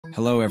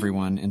Hello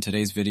everyone, in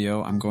today's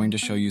video I'm going to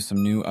show you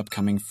some new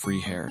upcoming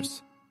free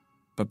hairs.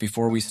 But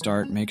before we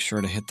start, make sure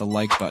to hit the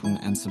like button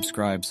and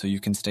subscribe so you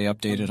can stay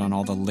updated on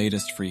all the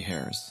latest free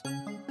hairs.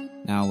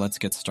 Now let's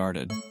get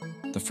started.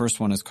 The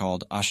first one is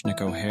called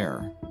Ashniko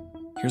hair.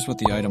 Here's what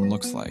the item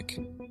looks like.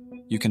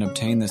 You can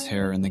obtain this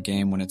hair in the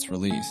game when it's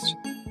released.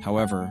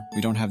 However,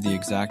 we don't have the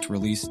exact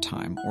release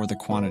time or the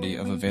quantity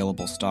of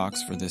available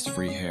stocks for this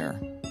free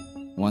hair.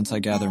 Once I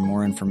gather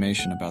more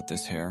information about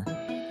this hair,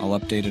 I'll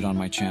update it on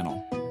my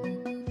channel.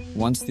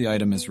 Once the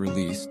item is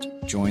released,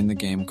 join the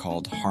game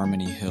called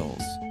Harmony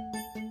Hills.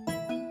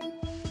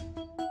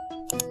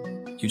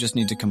 You just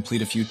need to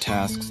complete a few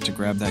tasks to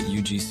grab that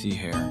UGC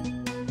hair.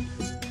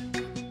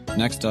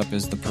 Next up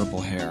is the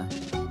purple hair,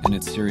 and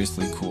it's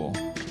seriously cool.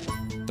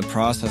 The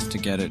process to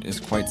get it is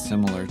quite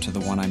similar to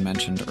the one I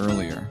mentioned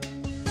earlier.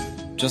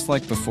 Just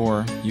like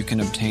before, you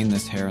can obtain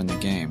this hair in the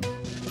game.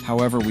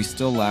 However, we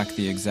still lack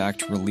the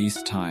exact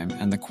release time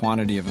and the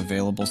quantity of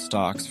available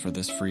stocks for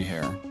this free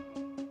hair.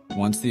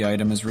 Once the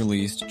item is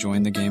released,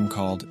 join the game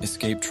called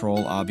Escape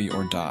Troll Obby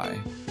or Die.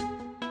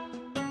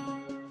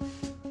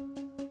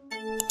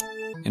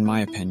 In my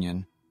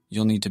opinion,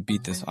 you'll need to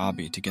beat this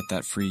obby to get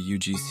that free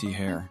UGC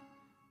hair.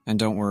 And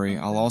don't worry,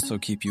 I'll also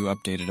keep you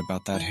updated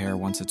about that hair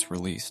once it's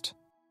released.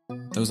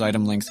 Those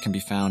item links can be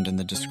found in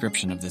the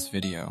description of this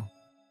video.